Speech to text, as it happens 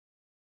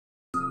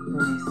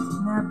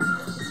snap,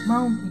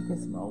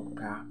 smoky,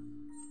 smoka.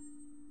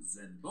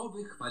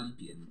 Zębowy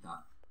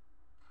chwalipięta.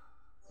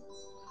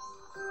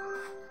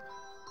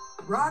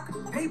 Rock,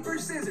 paper,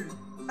 scissors.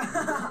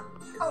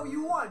 Oh,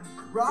 you won.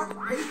 Rock,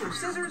 paper,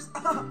 scissors.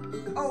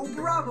 Oh,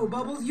 bravo,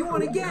 Bubbles. You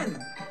won again.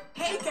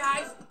 Hey,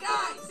 guys,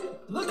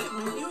 look at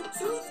my new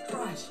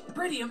toothbrush.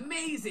 Pretty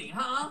amazing,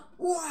 huh?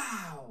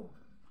 Wow.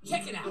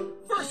 Check it out.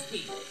 First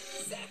speed,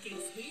 second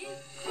speed,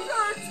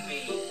 third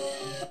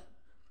speed.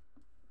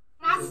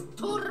 Raz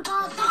turbo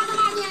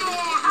dodawanie!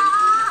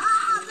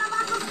 Za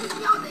bardzo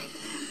spóźniony!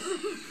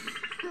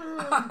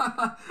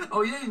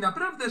 Ojej,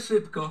 naprawdę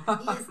szybko.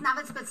 Jest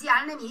nawet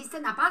specjalne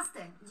miejsce na pastę.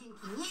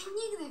 Dzięki niej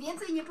nigdy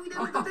więcej nie pójdę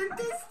do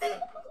dentysty.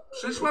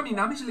 Przyszła mi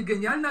na myśl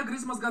genialna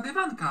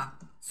gryzmozgadywanka.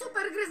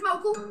 Super,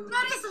 Gryzmołku,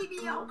 narysuj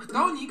mi ją.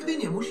 Kto nigdy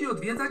nie musi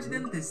odwiedzać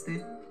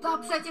dentysty? To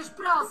przecież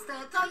proste,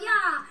 to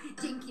ja.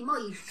 Dzięki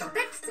mojej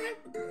szczoteczce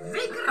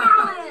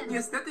wygrałem.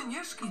 Niestety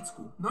nie,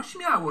 Szkicku. No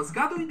śmiało,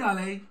 zgaduj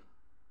dalej.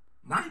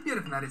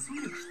 Najpierw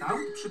narysuję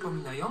kształt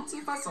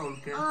przypominający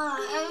fasolkę.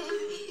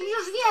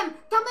 Już wiem,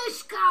 to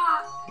myszka.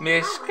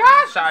 Myszka,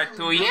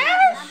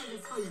 żartujesz?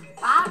 Ze swoich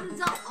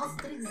bardzo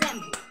ostrych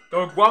zębów.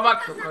 To głowa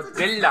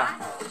krokodyla.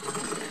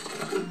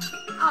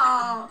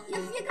 O,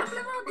 jak dwie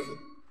kaple wody.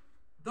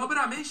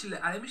 Dobra myśl,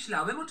 ale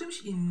myślałem o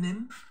czymś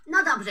innym.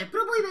 No dobrze,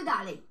 próbujmy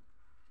dalej.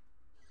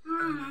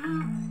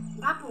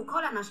 Dwa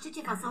półkola na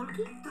szczycie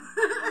fasolki?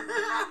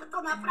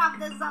 To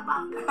naprawdę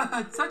zabawne.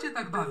 Co cię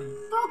tak bawi?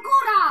 To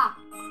kura!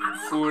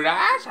 Kura,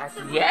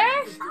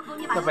 żartujesz?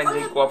 Ponieważ To będzie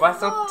twoje głowa z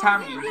kółko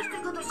oczami. wybierz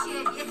tego do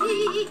siebie.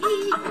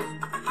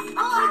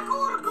 Oj,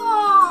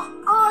 kurko!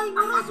 Oj,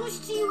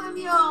 rozłuściłem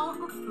ją.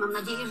 Mam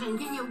nadzieję, że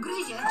mnie nie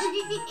ugryzie.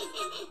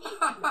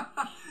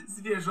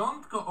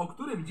 Zwierzątko, o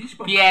którym dziś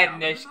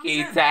Biedny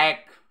szkicek.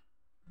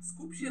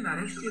 Skup się na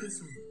reszcie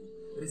rysunku.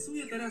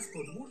 Rysuję teraz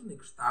podłużny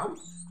kształt,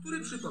 który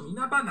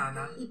przypomina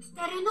banana. I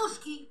 4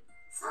 nóżki.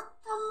 Co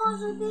to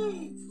może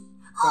być?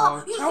 To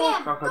O, już ciało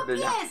wiem, to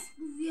krokodyla. pies.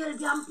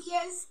 Uwielbiam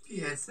pies.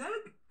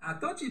 Piesek? A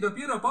to ci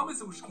dopiero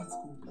pomysł,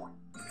 Szkicku.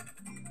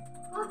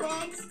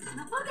 Podejdź,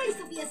 no podejdź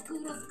do piesku,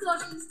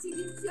 rozkoszy z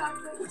ciebie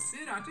ciągle.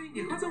 Psy raczej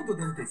nie chodzą do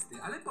dentysty,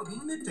 ale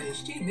powinny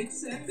częściej myć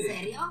zęby.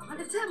 Serio?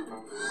 Ale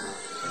czemu?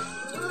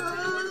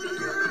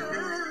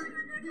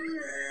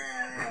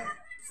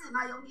 Psy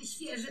mają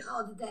nieświeży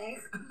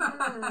oddech.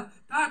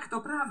 Tak,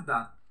 to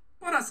prawda.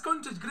 Pora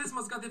skończyć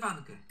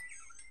gryzmozgadywankę.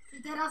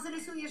 Czy teraz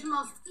rysujesz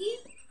mostki?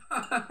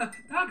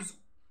 Tak,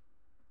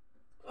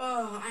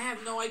 Oh, I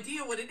have no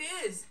idea what it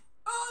is.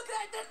 Oh,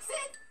 that's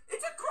it.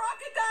 It's a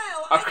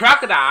crocodile. A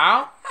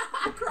crocodile?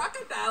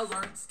 Crocodiles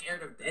aren't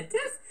scared of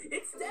dentists.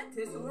 It's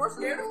dentists who are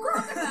scared of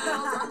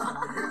crocodiles.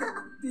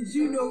 Did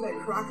you know that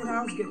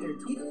crocodiles get their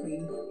teeth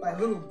cleaned by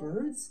little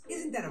birds?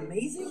 Isn't that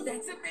amazing?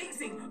 That's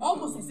amazing.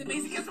 Almost as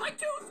amazing as my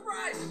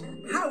toothbrush.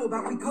 How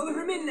about we color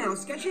him in now,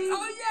 Sketchy?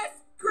 Oh, yes.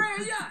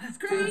 Scraya,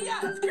 scraya,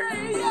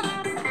 scraya.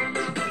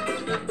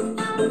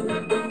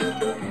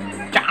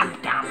 Jump,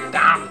 jump,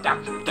 jump,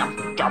 jump,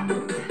 jump, jump.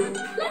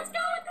 Let's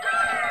go with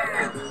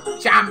her!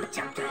 Jump,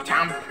 jump, jump,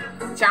 jump.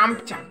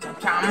 Jump, jump, jump,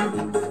 jump.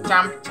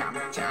 Jump, jump,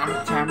 jump,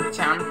 jump,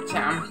 jump,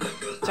 jump.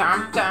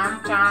 Jump,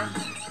 jump, jump.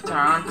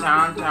 Jump,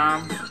 jump,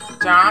 jump.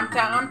 Jump,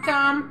 jump,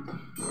 jump.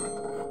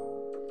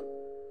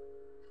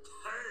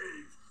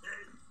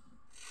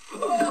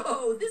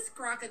 Oh, this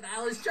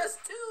crocodile is just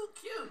too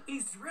cute.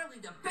 He's really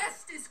the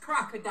bestest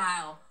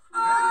crocodile.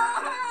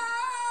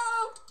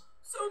 Oh,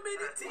 so many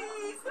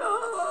teeth.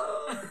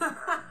 Oh.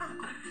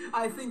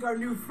 I think our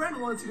new friend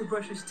wants you to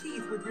brush his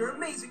teeth with your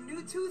amazing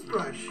new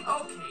toothbrush.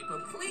 Okay,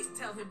 but please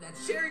tell him that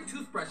sharing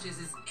toothbrushes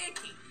is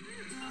icky.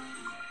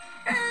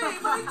 Hey,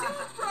 my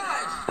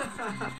toothbrush!